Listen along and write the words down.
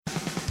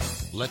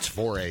Let's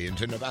foray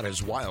into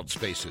Nevada's wild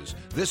spaces.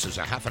 This is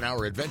a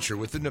half-an-hour adventure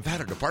with the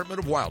Nevada Department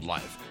of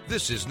Wildlife.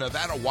 This is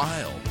Nevada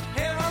Wild.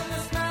 Here on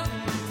this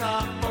mountain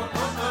top,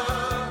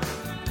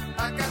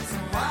 I got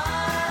some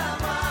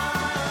wild,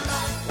 wild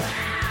life.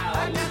 Wow.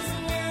 I got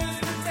some news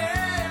to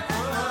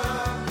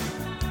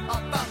tell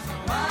about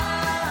some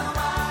wild,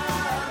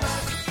 wild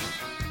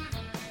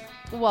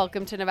life.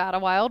 Welcome to Nevada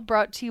Wild,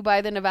 brought to you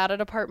by the Nevada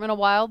Department of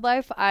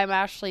Wildlife. I'm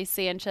Ashley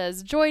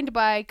Sanchez, joined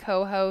by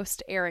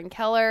co-host Aaron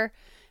Keller.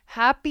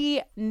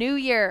 Happy New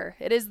Year.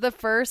 It is the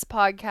first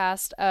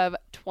podcast of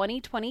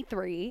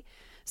 2023,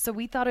 so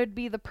we thought it'd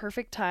be the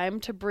perfect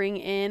time to bring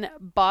in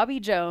Bobby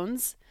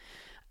Jones,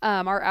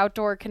 our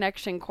outdoor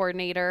connection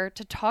coordinator,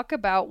 to talk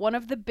about one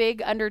of the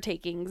big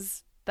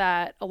undertakings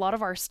that a lot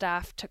of our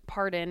staff took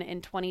part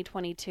in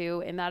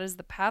 2022, and that is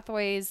the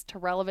Pathways to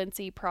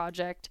Relevancy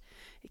project.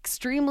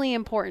 Extremely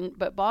important,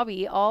 but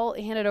Bobby, I'll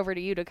hand it over to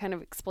you to kind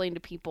of explain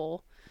to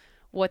people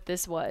what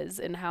this was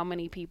and how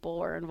many people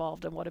were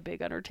involved and what a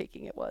big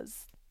undertaking it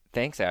was.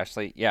 Thanks,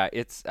 Ashley. Yeah,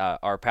 it's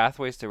our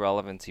Pathways to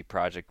Relevancy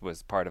project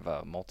was part of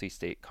a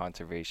multi-state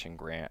conservation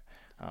grant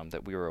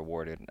that we were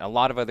awarded. A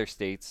lot of other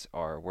states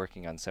are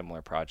working on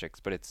similar projects,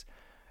 but it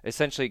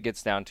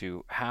gets down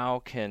to how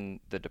can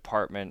the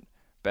department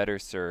better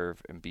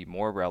serve and be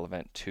more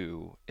relevant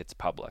to its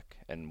public,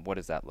 and what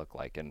does that look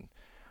like? And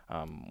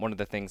one of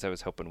the things I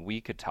was hoping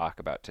we could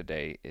talk about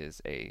today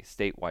is a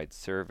statewide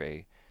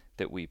survey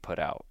that we put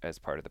out as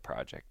part of the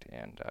project,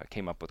 and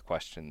came up with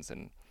questions,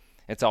 and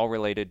it's all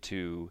related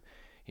to,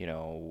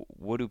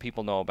 what do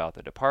people know about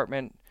the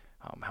department?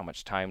 How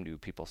much time do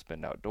people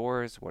spend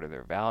outdoors? What are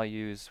their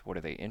values? What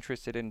are they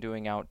interested in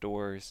doing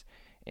outdoors?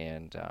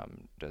 And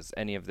does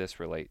any of this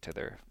relate to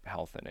their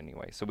health in any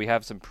way? So we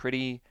have some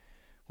pretty,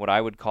 what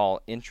I would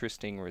call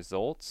interesting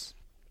results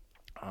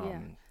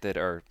that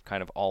are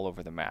kind of all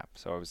over the map.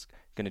 So I was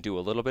going to do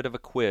a little bit of a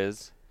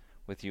quiz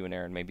with you and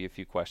Aaron, maybe a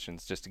few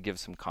questions just to give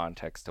some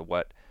context to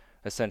what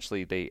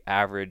essentially the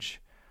average,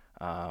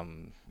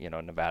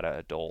 Nevada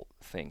adult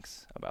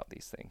thinks about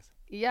these things.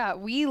 Yeah,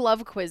 we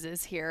love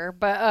quizzes here,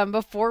 but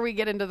before we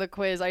get into the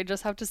quiz, I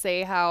just have to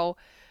say how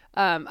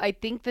I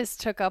think this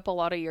took up a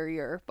lot of your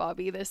year,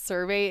 Bobby, this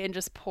survey, and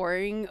just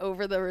pouring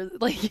over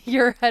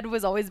your head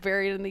was always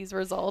buried in these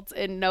results,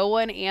 and no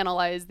one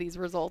analyzed these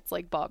results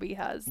like Bobby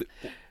has.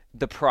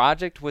 The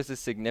project was a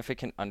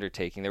significant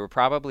undertaking. There were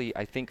probably,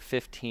 I think,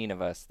 15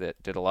 of us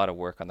that did a lot of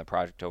work on the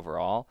project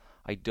overall.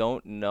 I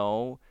don't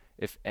know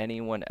if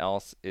anyone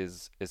else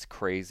is as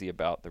crazy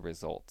about the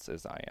results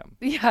as I am.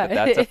 Yeah, but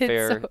that's a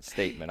fair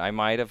statement. I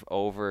might have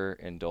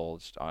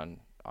overindulged on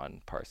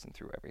parsing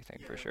through everything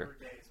for sure. There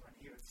were days when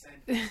he would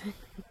send you something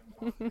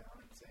and walk down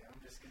and say,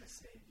 I'm just going to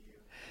save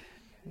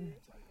you.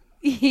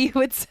 He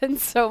would send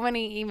so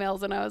many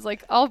emails, and I was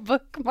like, I'll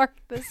bookmark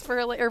this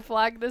for or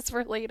flag this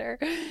for later.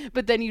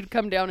 But then you'd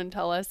come down and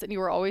tell us, and you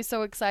were always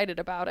so excited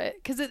about it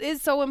because it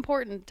is so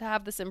important to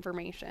have this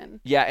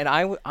information. Yeah, and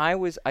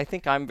I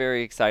think I'm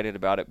very excited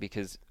about it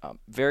because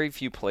very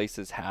few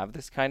places have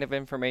this kind of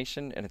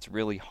information, and it's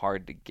really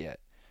hard to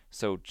get.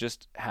 So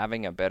just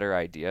having a better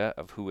idea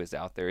of who is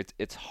out there,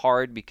 it's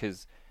hard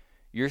because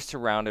you're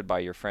surrounded by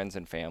your friends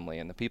and family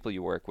and the people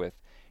you work with,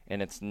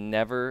 and it's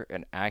never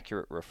an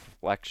accurate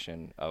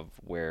reflection of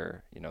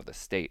where, the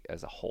state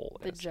as a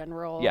whole is. The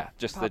general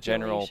the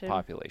general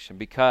population.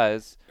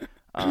 Because,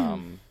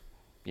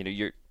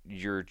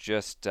 you're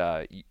just,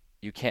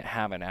 you can't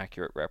have an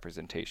accurate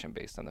representation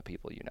based on the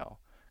people you know.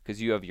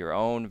 Because you have your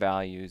own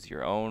values,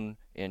 your own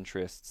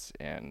interests,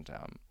 and,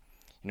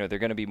 they're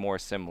going to be more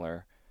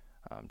similar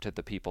to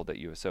the people that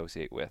you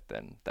associate with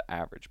than the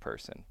average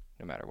person,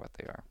 no matter what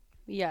they are.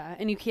 Yeah,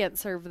 and you can't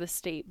serve the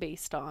state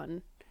based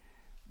on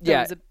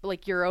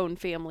your own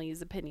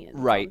family's opinions.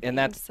 Right, and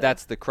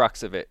that's the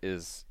crux of it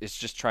is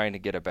just trying to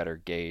get a better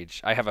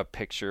gauge. I have a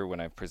picture when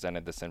I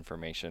presented this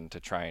information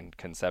to try and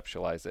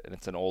conceptualize it, and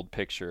it's an old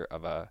picture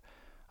of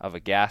a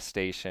gas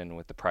station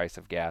with the price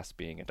of gas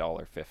being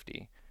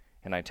 $1.50.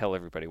 And I tell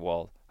everybody,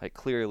 well,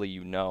 clearly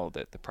you know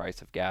that the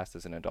price of gas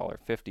isn't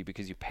 $1.50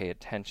 because you pay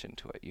attention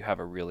to it. You have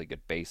a really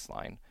good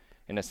baseline.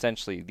 And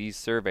essentially these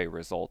survey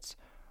results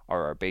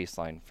are our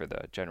baseline for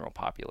the general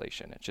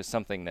population. It's just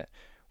something that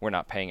we're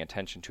not paying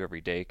attention to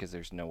every day because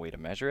there's no way to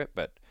measure it,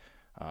 but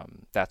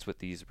that's what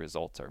these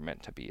results are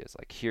meant to be, is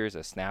here's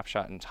a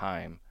snapshot in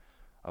time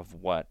of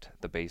what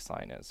the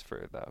baseline is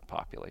for the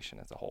population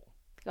as a whole.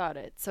 Got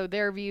it. So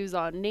their views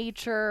on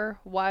nature,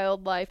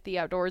 wildlife, the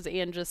outdoors,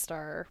 and just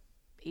our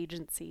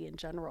agency in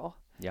general.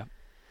 Yeah.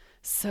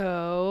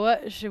 So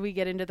should we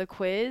get into the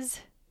quiz?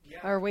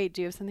 Yeah. Or wait,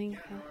 do you have something? Yeah,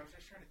 no, I was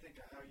just trying to think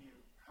of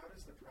how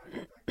does the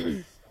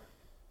project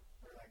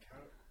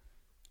start?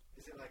 Or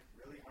is it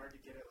really hard to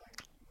get it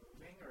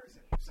moving, or is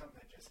it something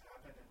that just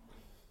happened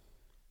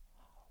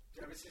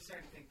and I was just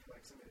trying to think for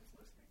somebody that's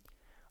listening.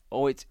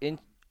 Oh, it's in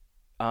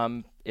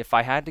if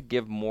I had to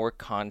give more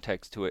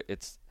context to it,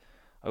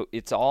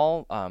 it's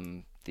all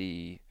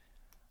the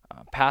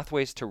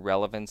pathways to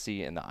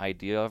relevancy, and the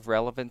idea of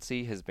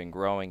relevancy has been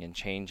growing and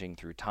changing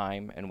through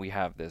time, and we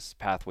have this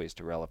pathways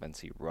to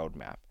relevancy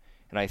roadmap.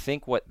 And I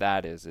think what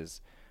that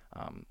is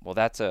well,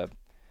 that's a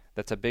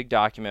big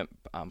document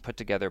put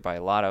together by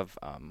a lot of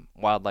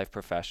wildlife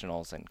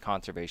professionals and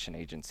conservation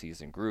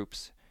agencies and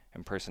groups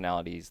and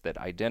personalities that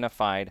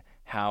identified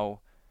how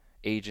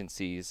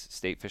agencies,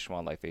 state fish and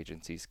wildlife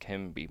agencies,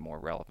 can be more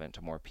relevant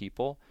to more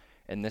people.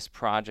 And this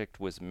project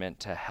was meant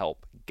to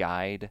help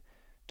guide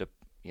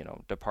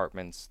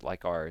departments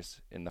like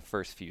ours in the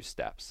first few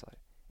steps.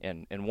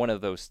 And one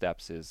of those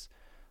steps is,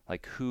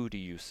 like, who do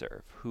you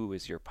serve? Who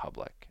is your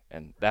public?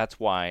 And that's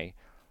why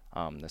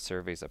the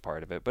survey is a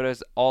part of it. But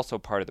as also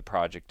part of the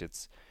project,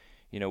 it's,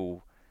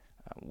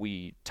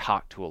 we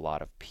talked to a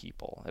lot of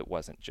people. It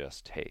wasn't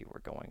just, hey,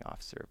 we're going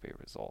off survey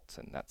results,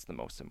 and that's the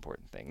most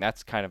important thing.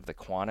 That's kind of the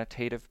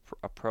quantitative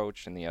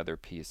approach, and the other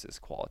piece is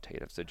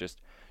qualitative. So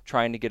just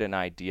trying to get an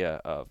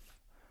idea of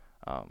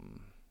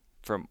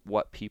from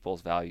what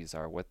people's values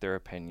are, what their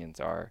opinions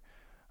are,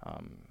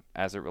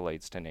 as it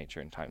relates to nature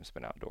and time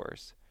spent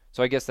outdoors.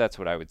 So I guess that's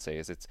what I would say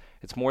is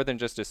it's more than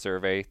just a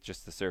survey.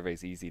 Just the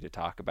survey's easy to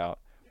talk about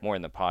more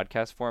in the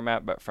podcast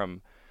format, but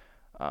from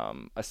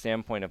a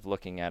standpoint of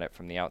looking at it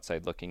from the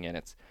outside looking in,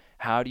 it's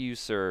how do you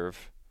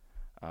serve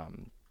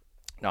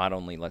not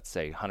only, let's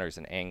say, hunters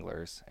and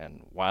anglers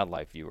and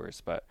wildlife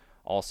viewers, but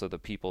also the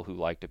people who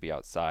like to be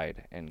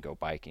outside and go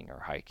biking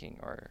or hiking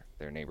or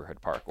their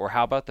neighborhood park? Or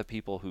how about the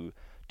people who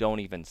don't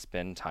even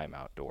spend time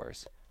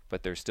outdoors,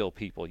 but they're still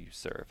people you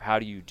serve? How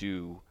do you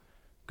do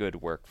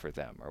good work for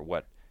them, or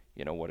what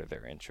are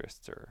their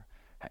interests? Or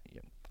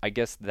I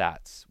guess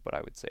that's what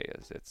I would say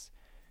is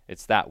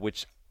it's that,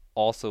 which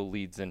also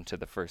leads into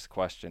the first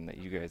question that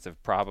you guys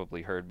have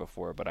probably heard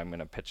before, but I'm going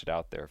to pitch it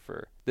out there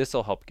for this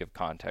will help give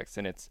context.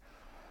 And this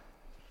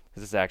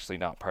is actually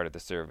not part of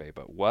the survey,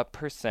 but what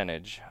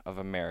percentage of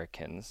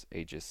Americans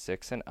ages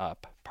 6 and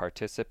up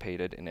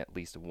participated in at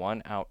least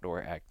one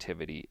outdoor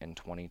activity in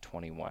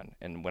 2021?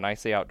 And when I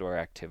say outdoor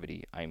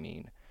activity, I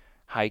mean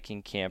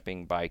hiking,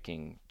 camping,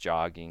 biking,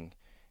 jogging,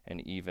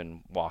 and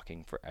even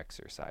walking for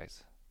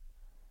exercise.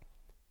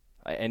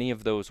 Any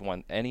of those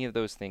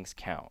things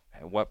count.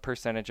 And what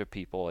percentage of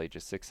people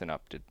ages 6 and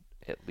up did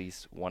at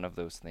least one of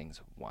those things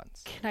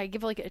once? Can I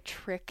give like a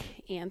trick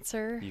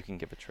answer? You can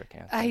give a trick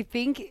answer. I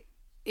think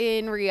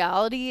in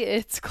reality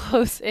it's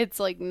close. It's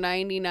like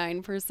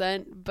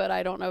 99%, but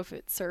I don't know if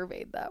it's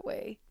surveyed that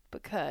way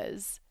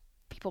because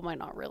people might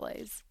not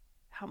realize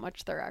how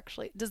much they're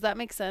actually. Does that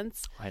make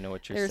sense? I know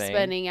what you're they're saying.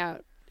 They're spending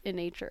out in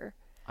nature.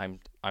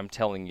 I'm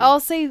telling you. I'll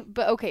say,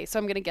 but okay, so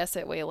I'm going to guess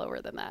it way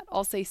lower than that.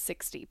 I'll say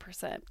 60%.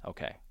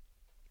 Okay.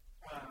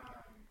 I'm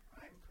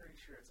pretty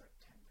sure it's like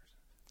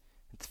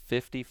 10%. It's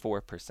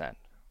 54%.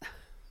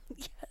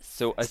 Yes.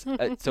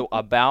 So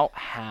about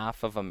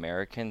half of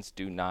Americans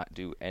do not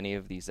do any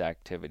of these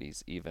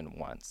activities even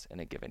once in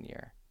a given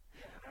year.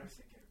 Yeah, I was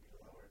thinking it'd be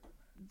lower than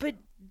that.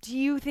 But do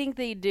you think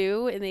they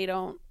do and they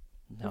don't?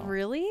 No.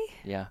 Really?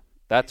 Yeah.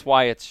 That's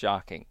why it's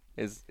shocking.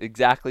 Is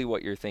exactly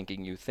what you're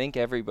thinking. You think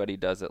everybody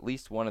does at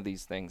least one of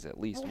these things at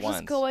least once.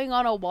 Just going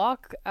on a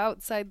walk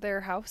outside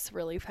their house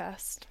really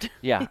fast.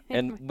 Yeah,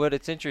 but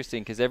it's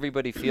interesting because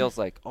everybody feels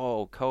like,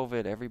 oh,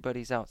 COVID,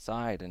 everybody's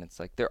outside, and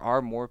it's like there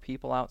are more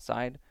people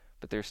outside,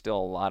 but there's still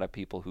a lot of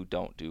people who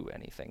don't do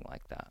anything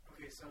like that.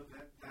 Okay, so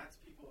that's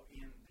people in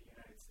the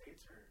United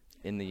States,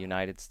 or in the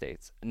United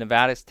States.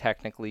 Nevada's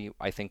technically,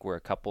 I think we're a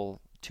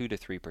couple 2 to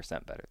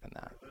 3% better than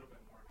that. a little bit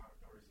more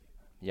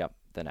outdoorsy Yep,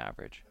 than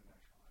average.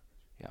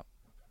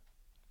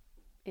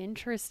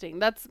 Interesting.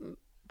 That's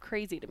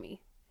crazy to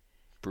me.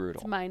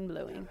 Brutal. It's mind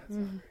blowing.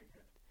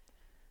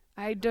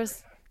 I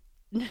just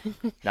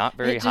not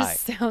very it high.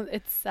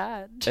 It's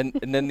sad.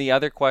 And then the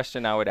other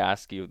question I would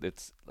ask you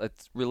that's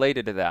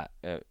related to that,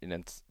 and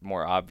it's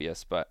more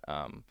obvious, but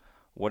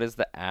what is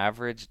the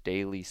average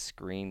daily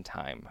screen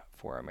time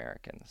for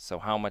Americans? So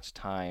how much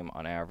time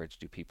on average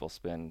do people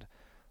spend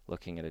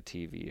looking at a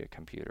TV, a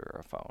computer,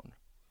 or a phone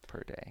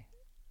per day?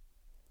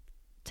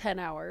 10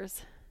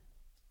 hours.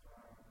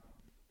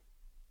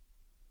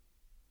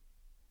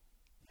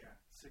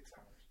 6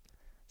 hours.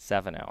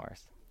 7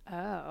 hours.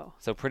 Oh.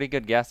 So pretty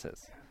good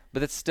guesses.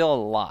 But it's still a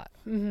lot.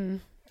 Mm-hmm.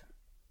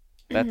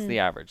 That's the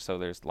average. So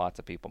there's lots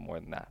of people more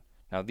than that.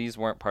 Now, these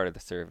weren't part of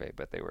the survey,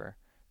 but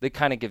they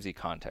kind of gives you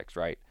context,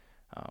 right?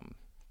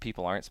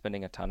 People aren't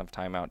spending a ton of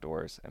time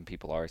outdoors, and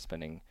people are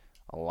spending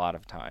a lot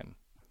of time.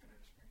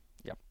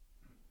 Yep.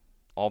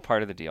 All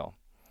part of the deal.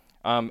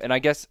 And I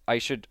guess I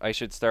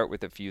should start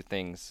with a few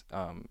things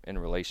in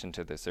relation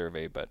to the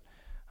survey, but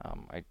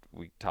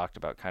we talked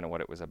about kind of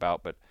what it was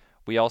about, but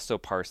we also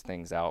parse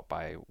things out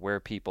by where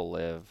people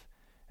live,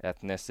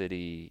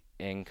 ethnicity,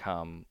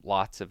 income,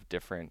 lots of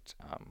different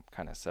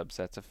kind of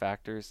subsets of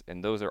factors,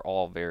 and those are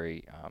all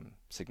very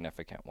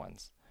significant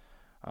ones,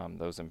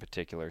 those in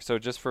particular. So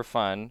just for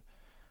fun,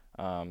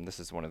 this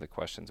is one of the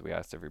questions we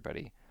asked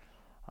everybody.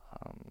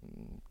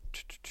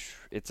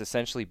 It's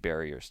essentially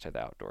barriers to the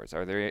outdoors.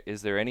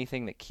 Is there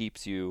anything that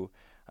keeps you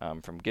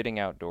from getting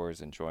outdoors,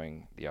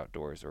 enjoying the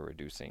outdoors, or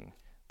reducing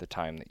the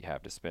time that you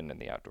have to spend in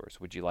the outdoors?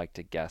 Would you like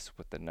to guess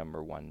what the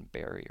number one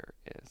barrier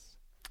is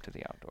to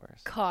the outdoors?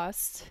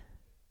 Cost.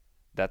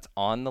 That's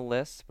on the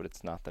list, but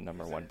it's not the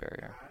number one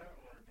barrier. Nevada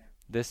or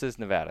This is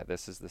Nevada.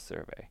 This is the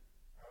survey.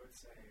 I would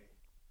say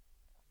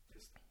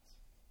distance.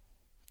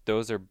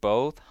 Those are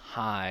both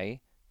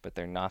high, but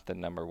they're not the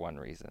number one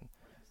reason.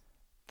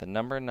 The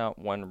number not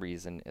one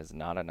reason is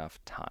not enough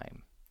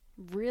time.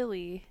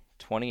 Really?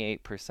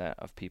 28%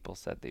 of people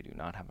said they do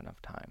not have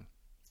enough time.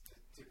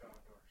 To go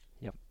outdoors.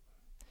 Yep.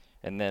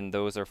 And then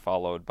those are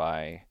followed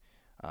by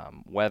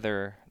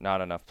weather,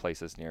 not enough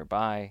places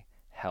nearby,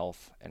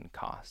 health, and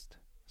cost.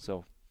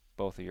 So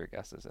both of your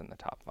guesses in the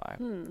top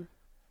 5.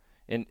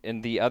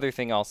 And the other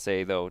thing I'll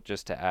say, though,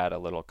 just to add a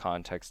little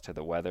context to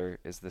the weather,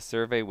 is the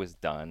survey was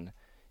done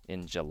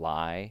in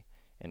July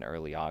and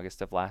early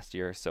August of last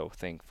year. So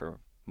think for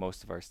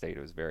most of our state,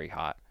 it was very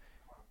hot.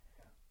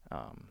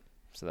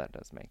 So that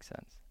does make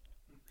sense.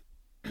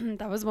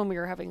 That was when we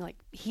were having like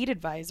heat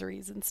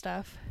advisories and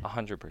stuff.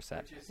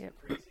 100%. Which is Yep.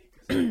 crazy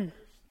because there's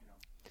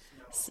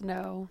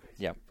Snow.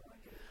 Yep.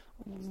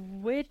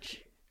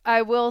 Which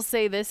I will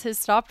say this has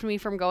stopped me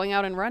from going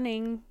out and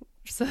running.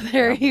 So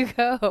there you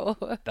go.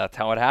 That's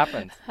how it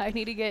happens. I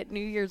need to get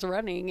New Year's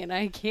running and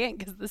I can't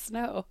because the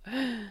snow.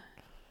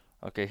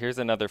 Okay, here's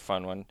another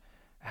fun one.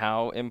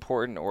 How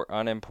important or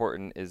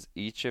unimportant is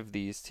each of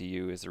these to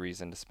you as a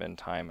reason to spend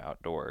time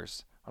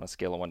outdoors on a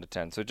scale of 1 to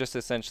 10? So just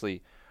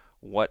essentially,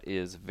 what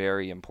is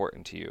very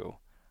important to you?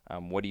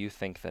 What do you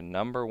think the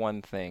number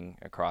one thing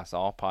across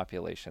all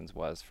populations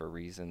was for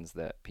reasons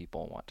that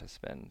people want to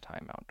spend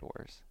time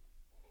outdoors?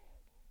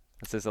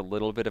 This is a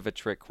little bit of a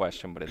trick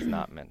question, but it's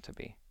not meant to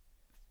be.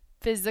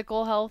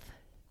 Physical health.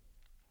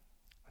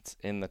 It's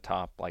in the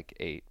top like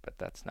 8, but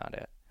that's not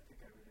it.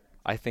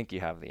 I think you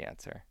have the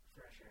answer.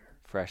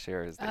 Fresh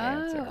air is the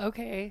answer. Oh,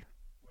 okay.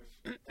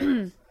 which is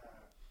an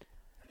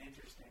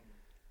interesting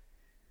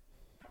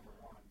number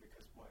one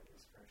because what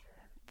is fresh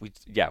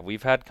air?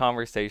 We've had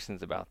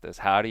conversations about this.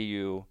 How do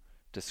you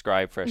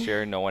describe fresh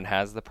air? No one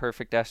has the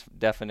perfect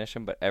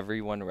definition, but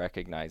everyone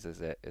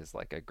recognizes it as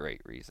like a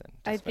great reason.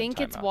 I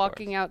think it's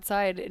walking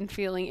outside and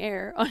feeling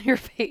air on your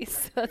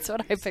face. That's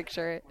what I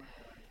picture it.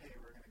 Hey,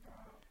 we're gonna go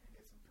out and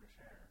get some fresh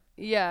air.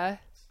 Yeah.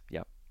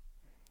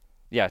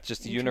 Yeah, it's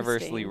just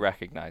universally Interesting.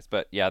 recognized.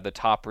 But yeah, the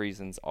top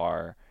reasons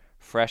are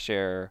fresh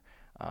air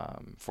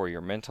for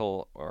your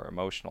mental or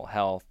emotional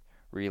health,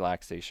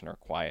 relaxation or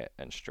quiet,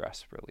 and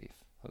stress relief.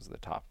 Those are the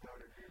top.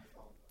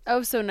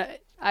 Oh, so no,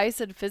 I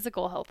said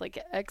physical health, like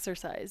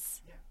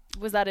exercise.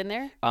 Was that in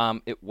there?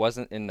 It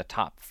wasn't in the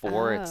top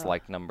 4. It's Oh.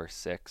 like number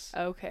 6.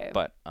 Okay.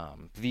 But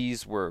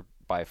these were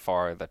by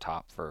far the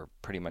top for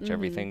pretty much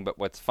everything. But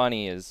what's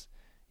funny is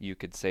you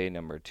could say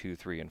number 2,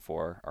 3, and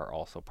 4 are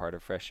also part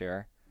of fresh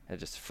air. And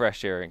just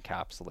fresh air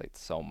encapsulates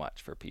so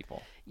much for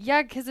people.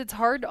 Yeah, because it's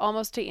hard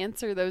almost to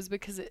answer those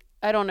because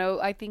I don't know.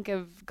 I think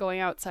of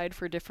going outside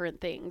for different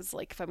things.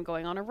 Like if I'm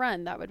going on a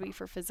run, that would be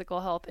for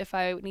physical health. If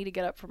I need to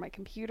get up from my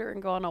computer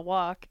and go on a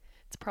walk,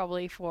 it's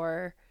probably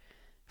for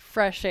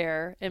fresh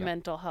air and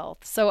mental health.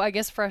 So I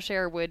guess fresh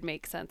air would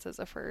make sense as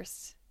a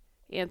first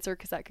answer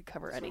because that could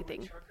cover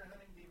anything. Trucker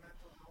hunting be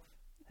mental health?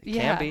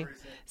 Yeah. Can be.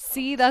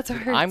 See, that's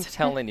where I'm it's-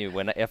 telling you,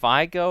 if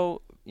I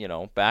go,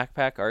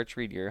 backpack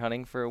archery deer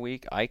hunting for a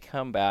week, I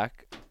come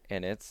back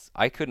and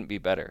I couldn't be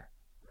better.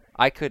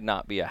 I could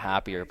not be a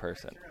happier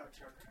person. You're out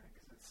trucker hunting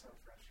because it's so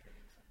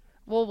frustrating.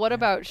 Well, what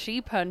about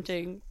sheep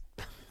hunting?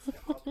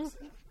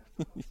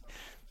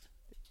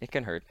 It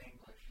can hurt.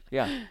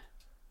 Yeah.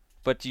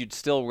 But you'd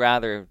still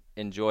rather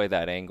enjoy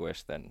that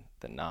anguish than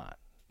not.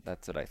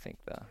 That's what I think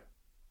Yeah.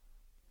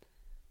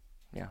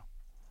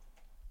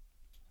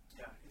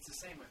 Yeah, it's the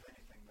same with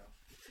anything though.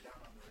 If you're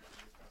down on the river,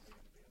 you're probably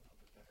going to be a little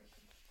bit better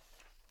than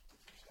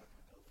if you're stuck in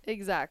the building.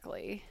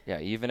 Exactly. Yeah,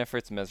 even if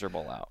it's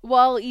miserable out.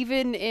 Well,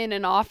 even in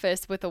an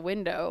office with a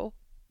window,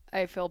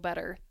 I feel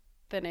better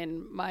than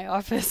in my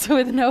office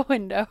with no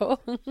window.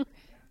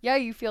 Yeah,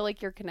 you feel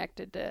like you're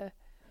connected to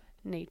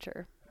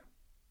nature.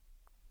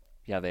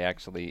 Yeah, they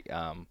actually,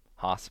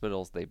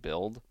 hospitals, they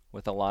build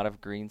with a lot of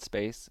green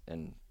space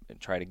and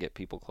try to get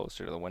people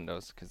closer to the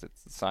windows because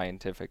it's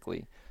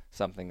scientifically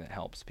something that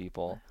helps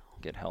people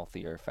get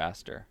healthier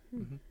faster.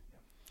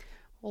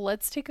 Well,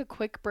 let's take a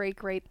quick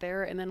break right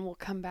there, and then we'll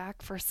come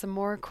back for some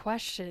more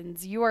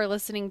questions. You are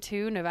listening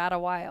to Nevada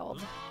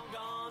Wild.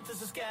 Gone to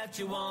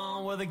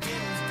Saskatchewan, where the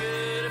getting's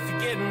good. If you're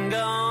getting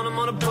gone, I'm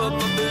gonna put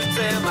my boots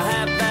and my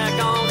hat back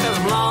on, 'cause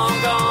I'm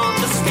long gone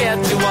to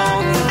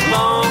Saskatchewan.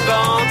 Long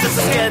gone to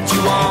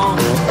Saskatchewan.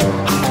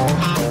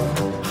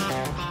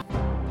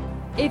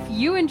 If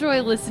you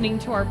enjoy listening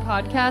to our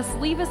podcast,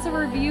 leave us a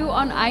review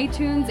on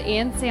iTunes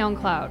and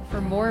SoundCloud. For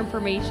more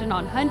information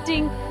on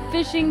hunting,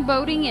 fishing,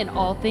 boating, and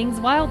all things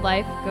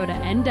wildlife, go to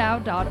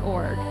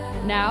ndow.org.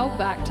 Now,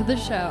 back to the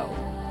show.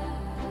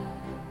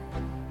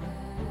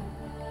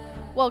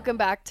 Welcome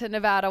back to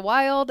Nevada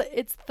Wild.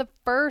 It's the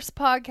first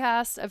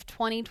podcast of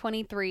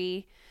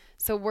 2023.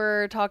 So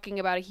we're talking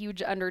about a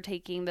huge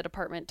undertaking the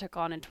department took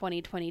on in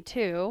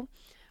 2022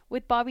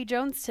 with Bobby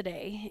Jones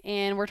today.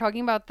 And we're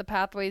talking about the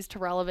Pathways to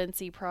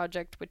Relevancy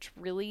project, which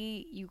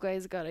really you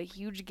guys got a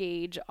huge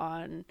gauge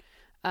on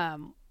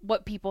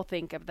what people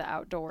think of the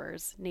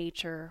outdoors,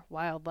 nature,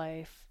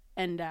 wildlife,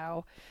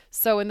 Endow.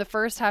 So in the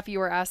first half, you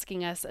were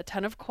asking us a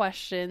ton of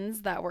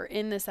questions that were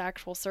in this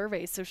actual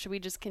survey. So should we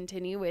just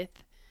continue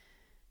with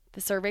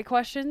the survey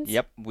questions?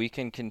 Yep, we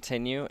can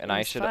continue, and It I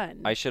was should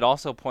fun. I should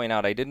also point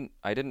out I didn't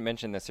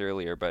mention this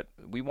earlier, but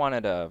we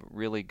wanted a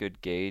really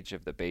good gauge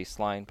of the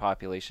baseline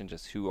population,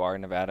 just who are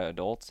Nevada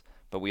adults.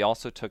 But we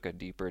also took a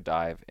deeper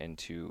dive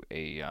into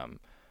a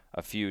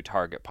few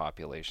target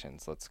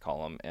populations, let's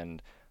call them,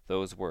 and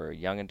those were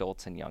young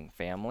adults and young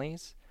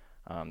families,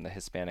 the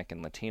Hispanic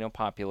and Latino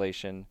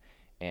population,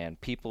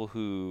 and people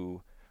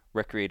who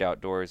recreate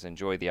outdoors,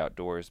 enjoy the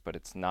outdoors, but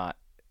it's not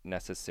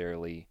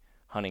necessarily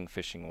hunting,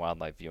 fishing,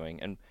 wildlife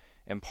viewing.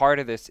 And part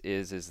of this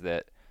is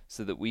that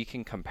so that we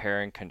can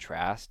compare and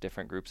contrast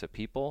different groups of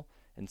people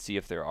and see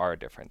if there are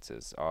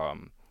differences.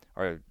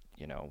 Are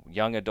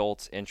young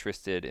adults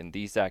interested in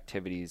these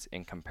activities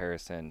in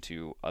comparison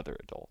to other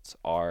adults?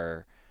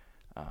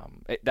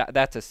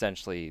 That's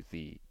essentially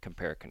the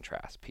compare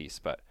contrast piece.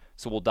 But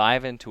so we'll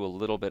dive into a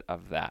little bit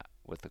of that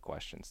with the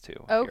questions too.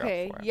 if you're up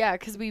Okay. for it. Yeah,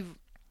 because we've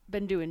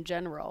been doing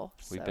general.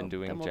 We've been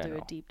doing then we'll do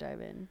general. a deep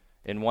dive in.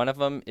 And one of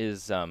them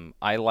is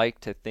I like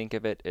to think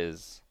of it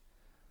as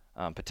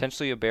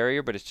potentially a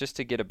barrier, but it's just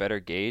to get a better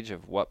gauge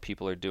of what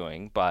people are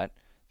doing. But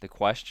the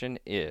question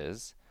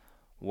is,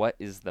 what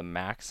is the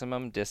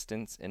maximum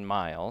distance in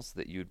miles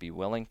that you'd be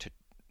willing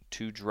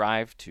to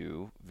drive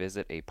to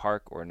visit a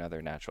park or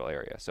another natural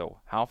area? So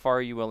how far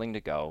are you willing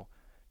to go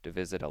to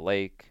visit a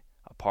lake,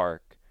 a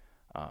park,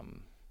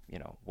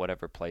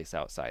 whatever place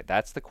outside?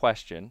 That's the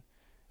question.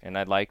 And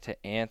I'd like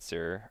to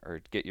answer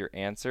or get your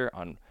answer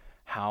on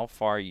how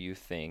far you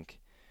think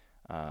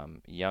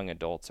young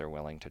adults are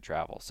willing to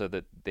travel. So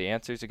the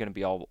answers are going to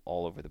be all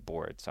over the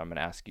board. So I'm going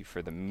to ask you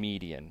for the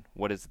median.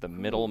 What is the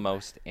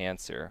middlemost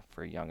answer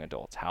for young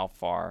adults? How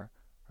far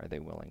are they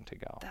willing to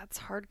go? That's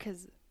hard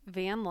because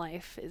van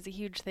life is a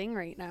huge thing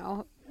right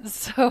now.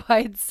 So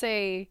I'd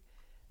say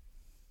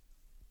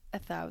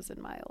 1,000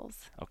 miles.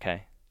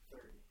 Okay.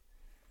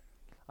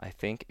 I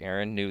think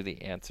Aaron knew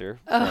the answer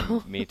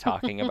from me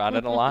talking about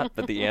it a lot,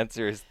 but the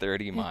answer is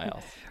 30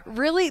 miles.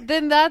 Really?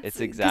 Then that's It's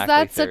 'cause exactly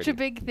that's such 30. a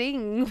big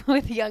thing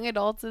with young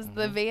adults is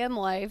the van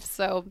life.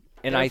 So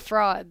And they're I-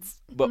 frauds.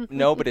 But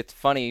no, but it's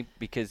funny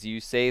because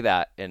you say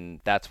that and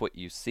that's what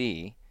you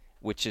see,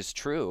 which is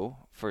true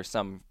for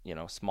some,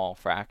 small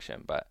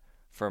fraction, but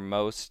for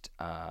most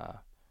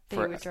They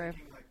for would drive.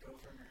 Thinking, like, go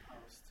from your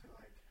house to,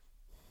 like,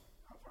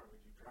 how far would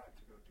you drive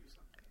to go do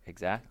something?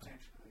 exactly.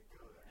 Potentially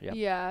go there. Yep.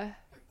 Yeah,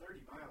 Like 30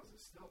 miles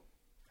is still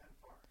kind of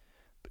far.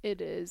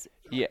 it is.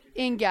 Yeah.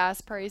 In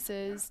gas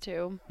prices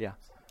too. Yeah.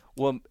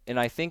 Well, and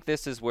I think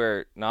this is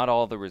where not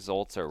all the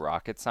results are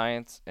rocket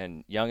science,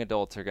 and young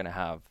adults are going to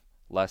have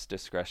less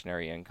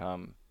discretionary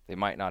income. They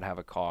might not have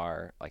a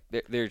car. Like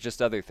there's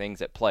just other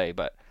things at play,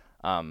 but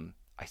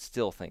I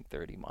still think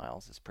 30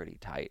 miles is pretty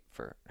tight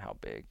for how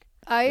big.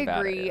 I Nevada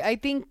agree. is. I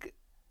think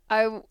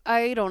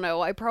I don't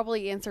know. I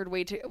probably answered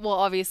way too well.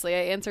 Obviously, I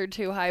answered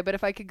too high. But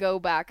if I could go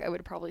back, I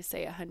would probably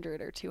say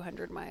 100 or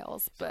 200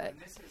 miles. But And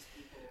this is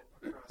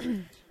people across the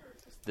nation, or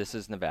it's just This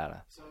is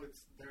Nevada. so I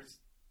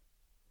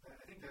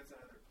think that's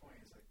another point.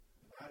 Is like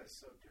Nevada's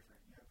so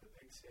different. You have the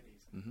big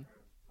cities and Mhm.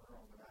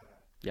 rural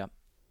Nevada. Yep.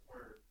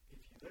 Where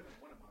if you live in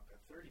Winnemucca,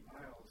 30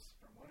 miles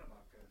from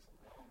Winnemucca is a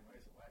long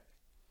ways away.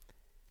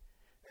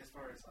 As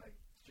far as like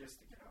just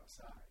to get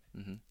outside,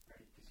 Mm-hmm.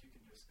 right? Because you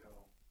can just go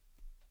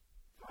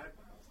 5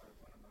 miles out of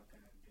Winnemucca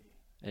and be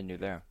And you're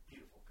there.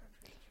 beautiful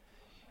country. that you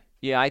really like.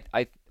 Yeah,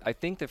 I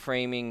think the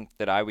framing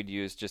that I would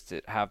use just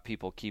to have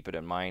people keep it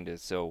in mind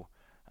is so,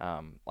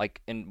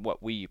 like in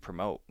what we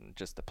promote, and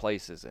just the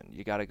places, and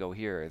you got to go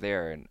here or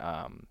there, and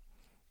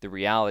the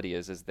reality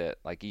is that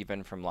like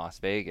even from Las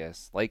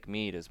Vegas, Lake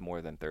Mead is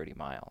more than 30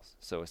 miles.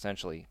 So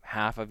essentially,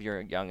 half of your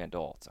young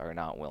adults are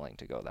not willing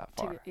to go that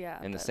far. yeah,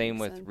 and the that same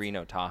makes with sense.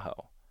 Reno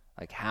Tahoe,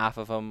 like half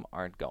of them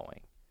aren't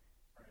going.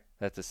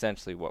 That's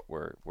essentially what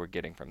we're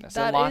getting from this.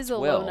 that and lots is a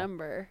will, low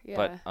number.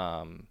 Yeah.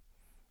 but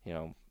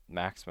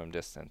maximum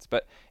distance.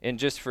 But and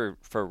just for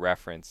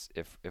reference,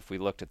 if we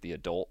looked at the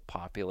adult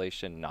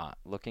population, not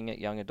looking at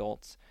young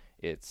adults,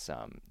 it's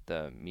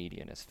the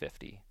median is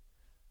 50.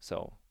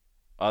 So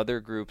other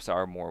groups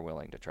are more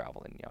willing to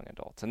travel than young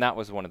adults, and that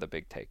was one of the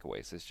big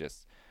takeaways. Is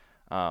just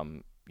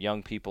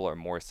young people are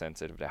more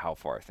sensitive to how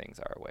far things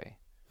are away.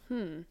 I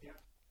can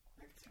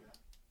see that.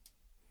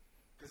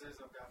 Because as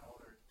I've gotten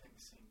older,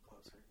 things seem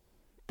closer.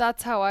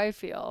 That's how I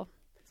feel.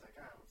 It's like,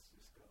 let's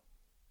just go.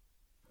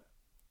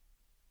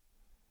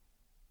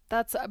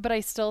 But I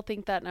still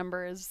think that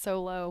number is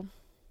so low.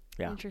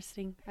 Yeah.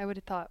 Interesting. I would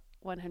have thought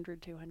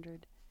 100,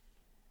 200.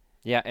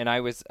 Yeah, and I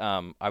was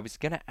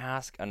gonna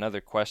ask another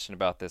question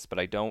about this, but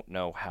I don't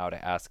know how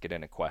to ask it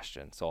in a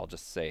question, so I'll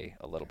just say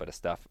a little bit of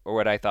stuff. Or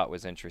what I thought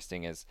was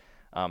interesting is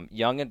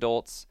young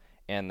adults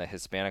and the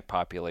Hispanic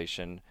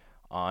population,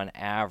 on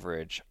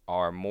average,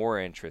 are more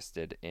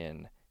interested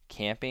in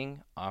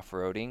camping,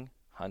 off-roading,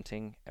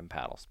 hunting, and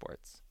paddle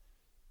sports.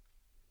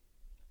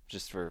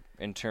 Just for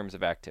in terms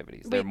of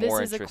activities, they're Wait, this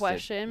more is a interested.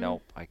 question?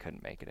 Nope, I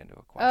couldn't make it into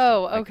a question.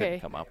 Oh, I okay. couldn't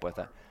come up with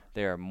it.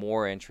 They are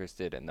more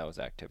interested in those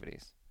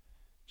activities.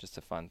 just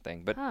a fun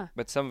thing. But Huh.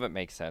 but some of it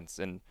makes sense,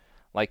 and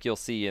like you'll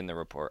see in the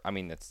report. I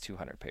mean, it's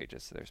 200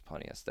 pages, so there's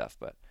plenty of stuff.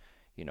 But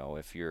you know,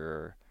 if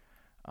you're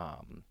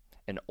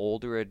an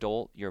older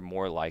adult, you're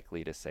more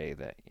likely to say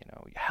that, you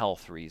know,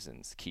 health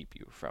reasons keep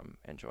you from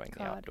enjoying the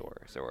Got it.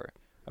 outdoors. Or,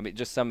 I mean,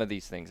 just some of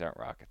these things aren't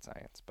rocket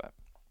science. But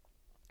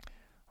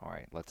all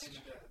right, let's. And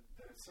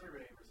the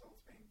survey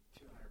results being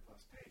 200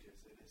 plus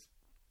pages, it is,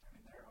 I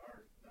mean, there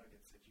are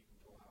nuggets that you can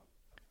pull out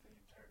of the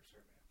entire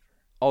survey, I'm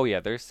sure. Oh yeah,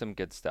 there's some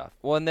good stuff.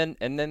 Well, and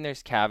then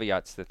there's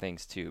caveats to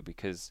things too,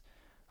 because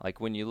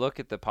like when you look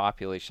at the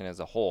population as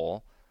a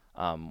whole,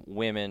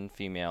 women,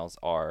 females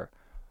are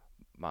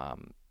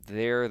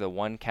they're the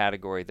one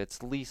category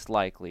that's least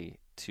likely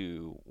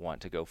to want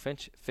to go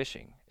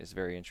fishing, is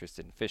very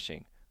interested in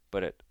fishing,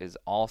 but it is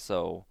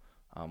also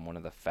one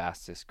of the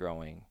fastest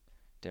growing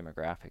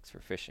demographics for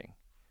fishing.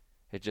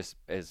 It just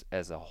as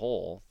a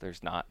whole,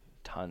 there's not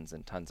tons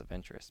and tons of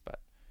interest, but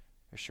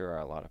there sure are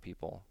a lot of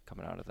people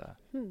coming out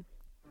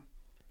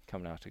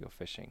to go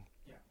fishing.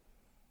 Yeah.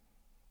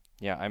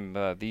 Yeah,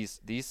 I'm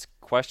these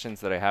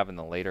questions that I have in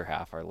the later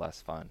half are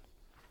less fun.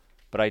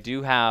 But I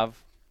do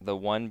have the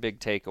one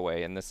big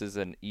takeaway, and this is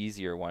an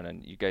easier one,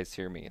 and you guys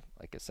hear me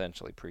like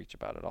essentially preach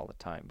about it all the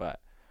time, but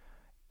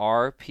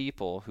are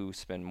people who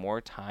spend more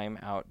time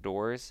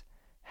outdoors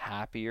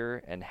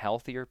happier and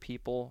healthier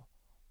people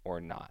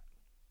or not?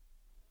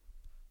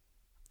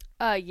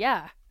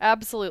 Yeah,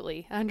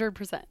 absolutely.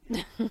 100%.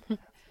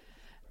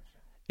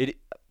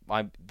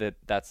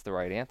 That's the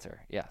right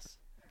answer. Yes.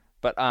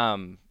 But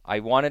I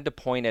wanted to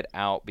point it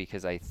out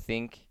because I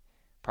think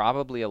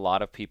probably a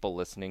lot of people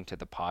listening to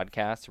the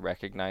podcast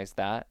recognize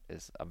that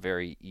as a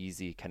very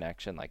easy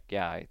connection. Like,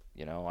 yeah, I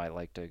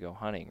like to go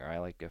hunting, or I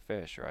like to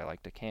fish, or I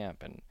like to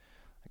camp, and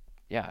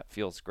yeah, it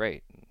feels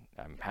great. And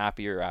I'm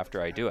happier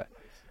after I do it.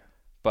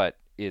 But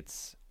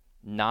it's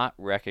not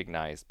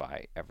recognized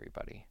by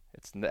everybody.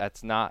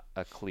 That's not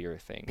a clear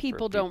thing.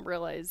 People don't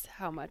realize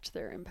how much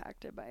they're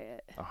impacted by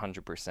it.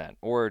 100%.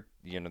 Or,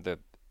 you know,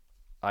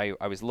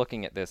 I was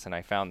looking at this and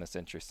I found this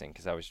interesting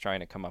because I was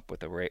trying to come up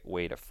with a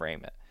way to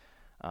frame it.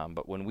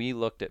 But when we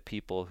looked at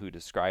people who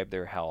described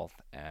their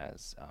health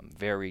as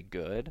very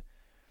good,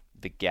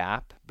 the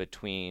gap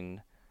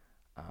between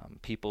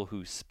people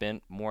who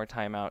spent more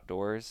time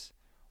outdoors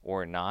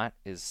or not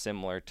is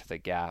similar to the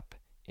gap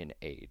in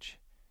age.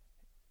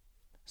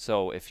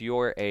 So if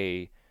you're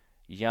a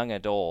young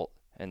adult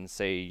and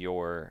say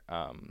you're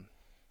how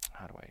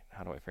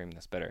do I frame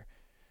this better?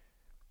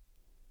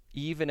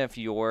 Even if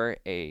you're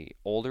a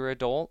older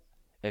adult,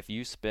 if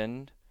you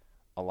spend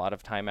a lot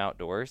of time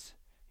outdoors,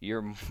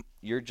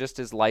 you're just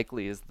as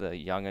likely as the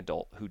young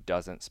adult who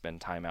doesn't spend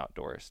time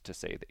outdoors to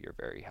say that you're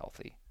very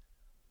healthy,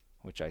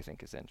 which I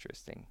think is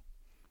interesting.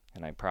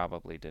 And I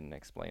probably didn't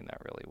explain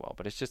that really well,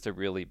 but it's just a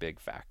really big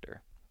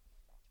factor.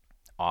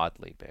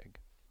 Oddly big.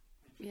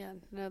 Yeah,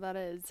 no, that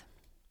is.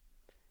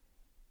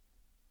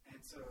 And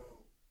so,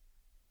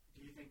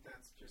 do you think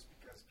that's just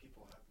because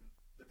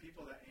the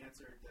people that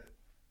answered that,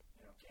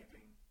 you know,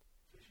 camping,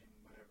 fishing,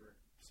 whatever,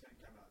 spending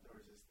time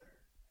outdoors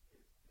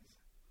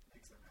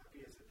makes them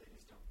happy? Is it they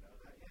just don't know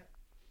that yet?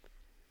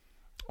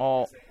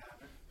 Oh, Because they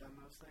haven't done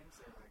those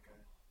things? Or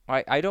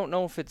like I don't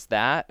know if it's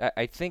that.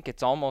 I think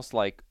it's almost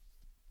like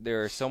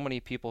there are so many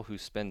people who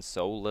spend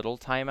so little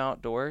time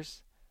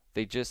outdoors,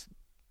 they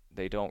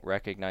don't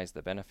recognize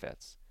the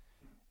benefits.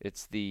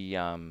 It's the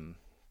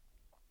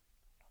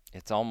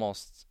it's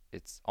almost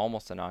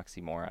an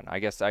oxymoron. I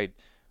guess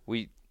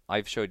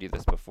I've showed you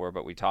this before,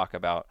 but we talk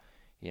about,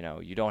 you know,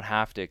 you don't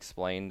have to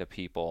explain to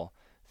people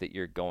that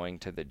you're going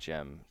to the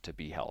gym to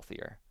be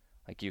healthier.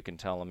 Like, you can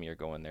tell them you're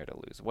going there to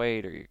lose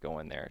weight, or you're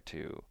going there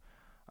to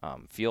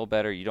feel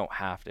better. You don't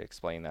have to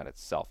explain that.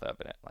 It's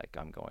self-evident. Like,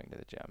 I'm going to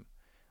the gym.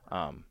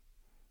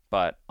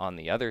 But on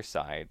the other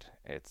side,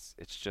 it's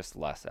just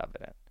less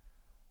evident.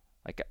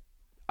 Like,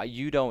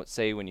 you don't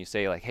say when you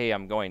say, like, hey,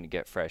 I'm going to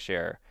get fresh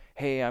air,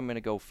 hey, I'm going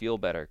to go feel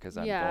better because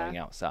I'm going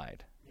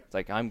outside. It's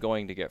like, I'm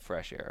going to get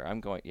fresh air.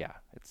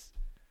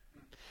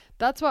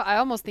 That's what I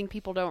almost think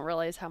people don't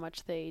realize how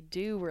much they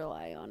do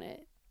rely on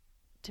it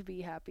to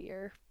be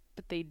happier.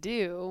 But they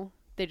do.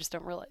 They just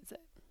don't realize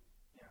it.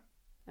 Yeah.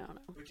 I don't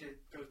know. Which it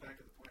goes back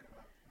to the point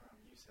about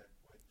you said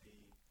with the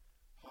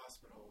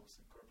hospitals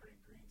incorporating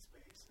green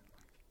space and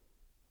like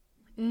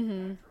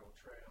natural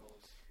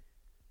trails,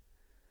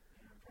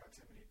 you know,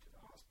 proximity to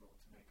the hospital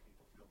to make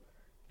people feel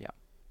better. Yeah.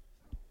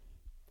 So,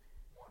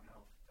 One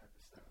Health type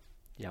of stuff.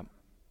 Yep.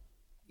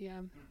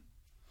 Yeah.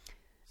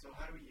 So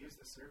how do we use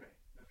the survey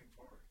moving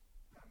forward?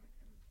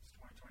 It's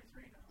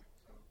 2023 now.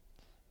 So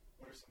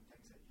what are some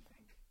things that you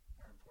think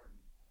are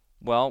important?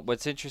 Well,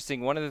 what's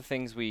interesting, one of the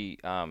things we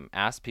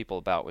asked people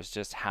about was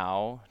just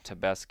how to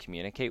best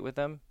communicate with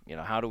them. You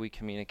know, how do we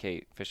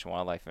communicate Fish and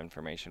Wildlife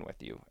information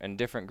with you? And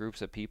different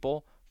groups of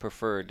people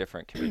prefer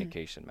different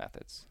communication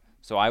methods.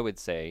 So I would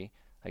say,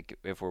 like,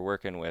 if we're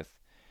working with,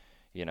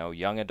 you know,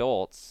 young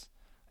adults,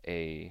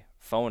 a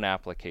phone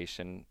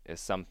application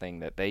is something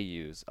that they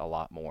use a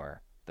lot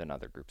more than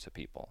other groups of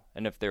people.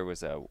 And if there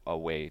was a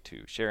way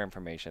to share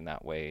information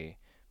that way,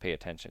 pay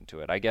attention to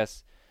it. I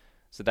guess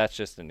So that's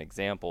just an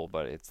example,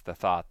 but it's the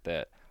thought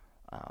that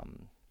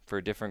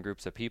for different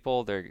groups of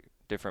people, their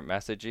different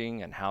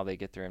messaging and how they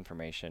get their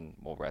information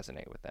will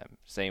resonate with them.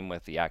 Same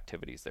with the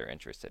activities they're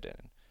interested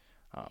in.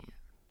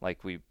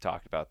 Like we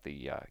talked about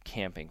the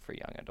camping for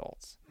young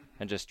adults,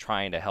 and just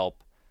trying to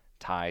help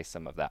tie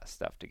some of that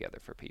stuff together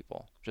for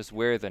people, just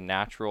where the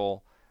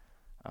natural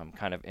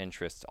kind of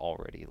interests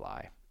already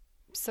lie.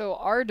 So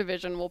our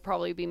division will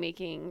probably be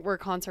we're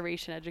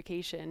conservation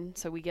education,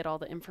 so we get all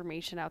the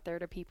information out there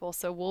to people.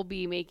 So we'll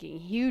be making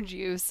huge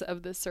use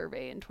of the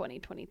survey in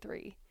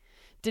 2023.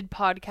 Did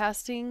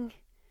podcasting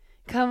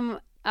come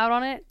out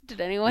on it?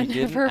 Did anyone You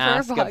didn't prefer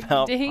ask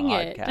about Dang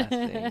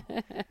podcasting.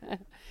 it.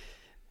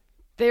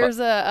 There's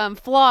a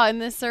flaw in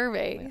this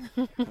survey.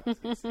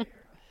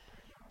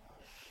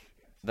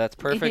 That's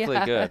perfectly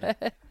Yeah. good.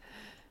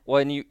 Well,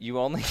 and you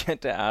only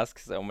get to ask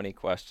so many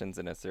questions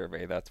in a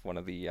survey. That's one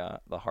of the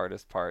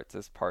hardest parts,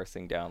 is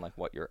parsing down like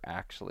what you're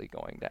actually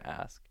going to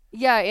ask.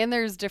 Yeah, and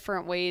there's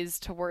different ways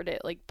to word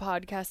it. Like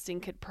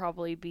podcasting could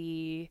probably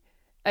be,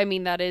 I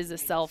mean, that is a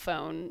cell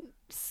phone.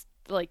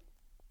 Like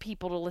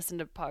people to listen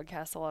to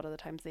podcasts, a lot of the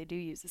times they do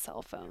use a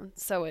cell phone.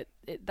 So it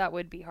that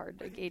would be hard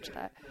to gauge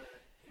that.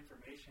 The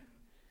information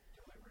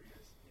delivery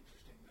is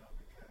interesting though,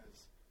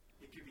 because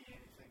it could be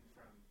anything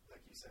from,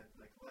 like you said,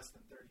 like less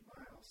than 30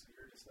 miles. So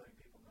you're just letting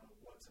people know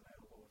what's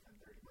available within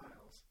 30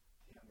 miles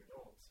to young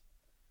adults.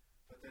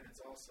 But then it's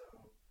also,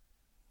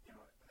 you know,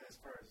 as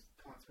far as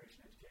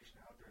conservation education,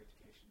 outdoor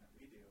education that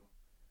we do,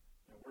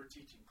 you know, we're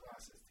teaching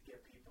classes to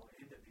get people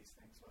into these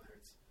things, whether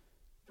it's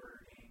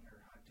birding or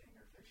hunting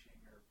or fishing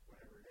or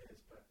whatever it is.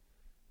 But,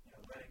 you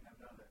know, letting them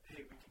know that,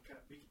 hey, we can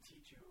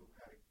teach you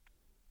how to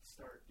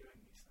start doing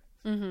these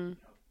things. Mm-hmm.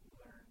 You know,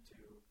 learn to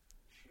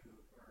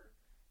shoot, or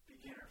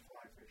beginner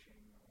fly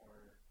fishing,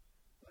 or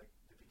like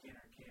the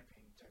beginner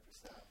camping type of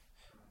stuff.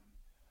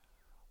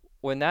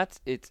 When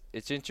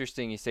it's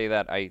interesting you say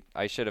that. I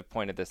should have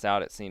pointed this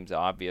out. It seems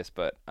obvious,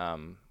 but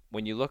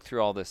when you look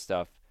through all this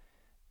stuff,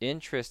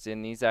 interest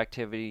in these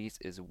activities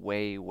is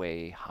way,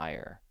 way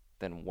higher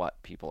than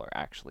what people are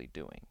actually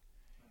doing.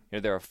 You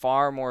know, there are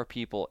far more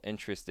people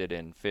interested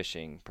in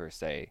fishing per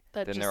se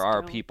That than just there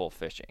are don't. people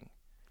fishing.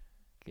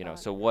 You know, Got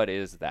so it. what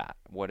is that?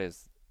 Why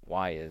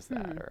is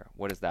that? Or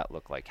what does that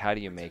look like? How do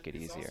you make it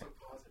It's easier? also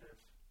positive.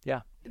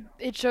 Yeah.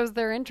 It shows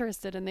they're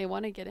interested and they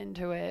want to get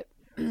into it.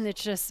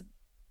 It's just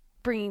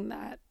bringing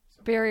that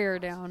barrier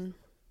down.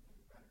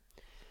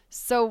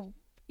 So,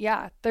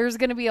 yeah, there's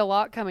going to be a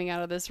lot coming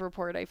out of this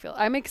report, I feel.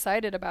 I'm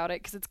excited about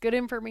it because it's good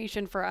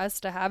information for us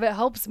to have. It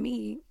helps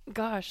me.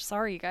 Gosh,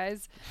 sorry,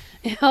 guys.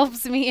 It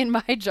helps me in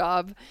my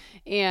job.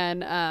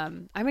 And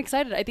I'm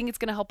excited. I think it's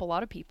going to help a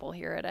lot of people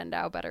here at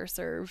Endow better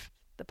serve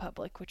the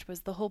public, which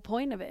was the whole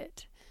point of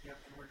it. Yep,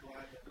 and we're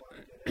glad that Laura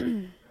did it. We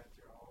read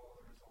through all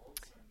the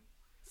results. And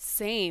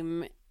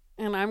Same.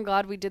 And I'm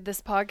glad we did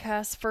this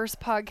podcast, first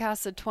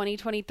podcast of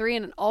 2023,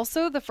 and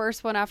also the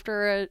first one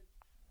after a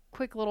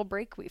quick little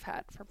break we've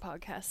had for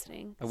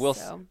podcasting. I will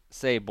So,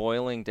 say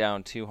boiling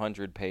down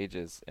 200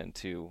 pages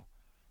into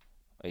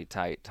a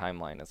tight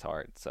timeline is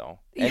hard. So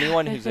Yeah.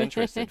 anyone who's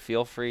interested,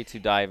 feel free to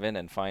dive in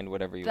and find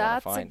whatever you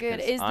want that's to a find. good.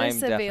 'cause Is I'm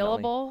this definitely-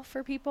 available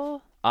for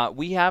people?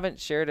 We haven't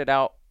shared it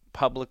out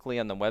publicly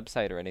on the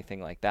website or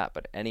anything like that,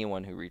 but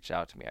anyone who reached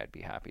out to me, I'd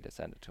be happy to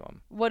send it to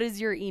them. What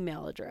is your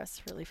email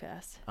address, really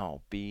fast?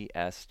 Oh,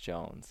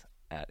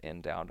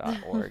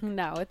 bsjones@endow.org.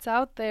 Now it's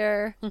out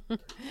there.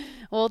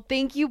 Well,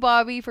 thank you,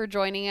 Bobby, for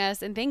joining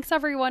us. And thanks,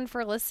 everyone,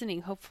 for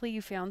listening. Hopefully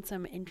you found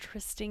some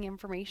interesting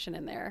information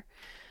in there.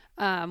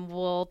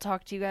 We'll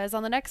talk to you guys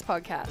on the next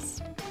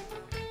podcast.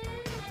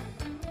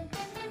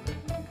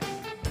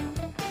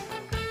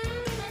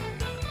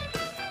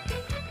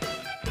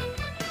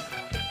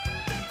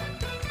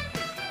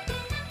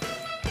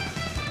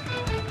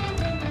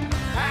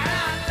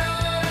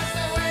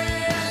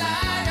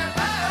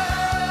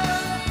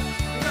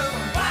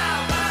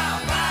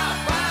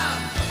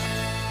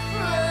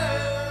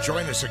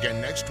 Join us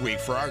again next week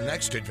for our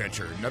next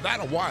adventure,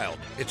 Nevada Wild.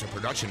 It's a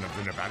production of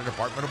the Nevada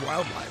Department of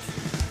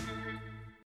Wildlife.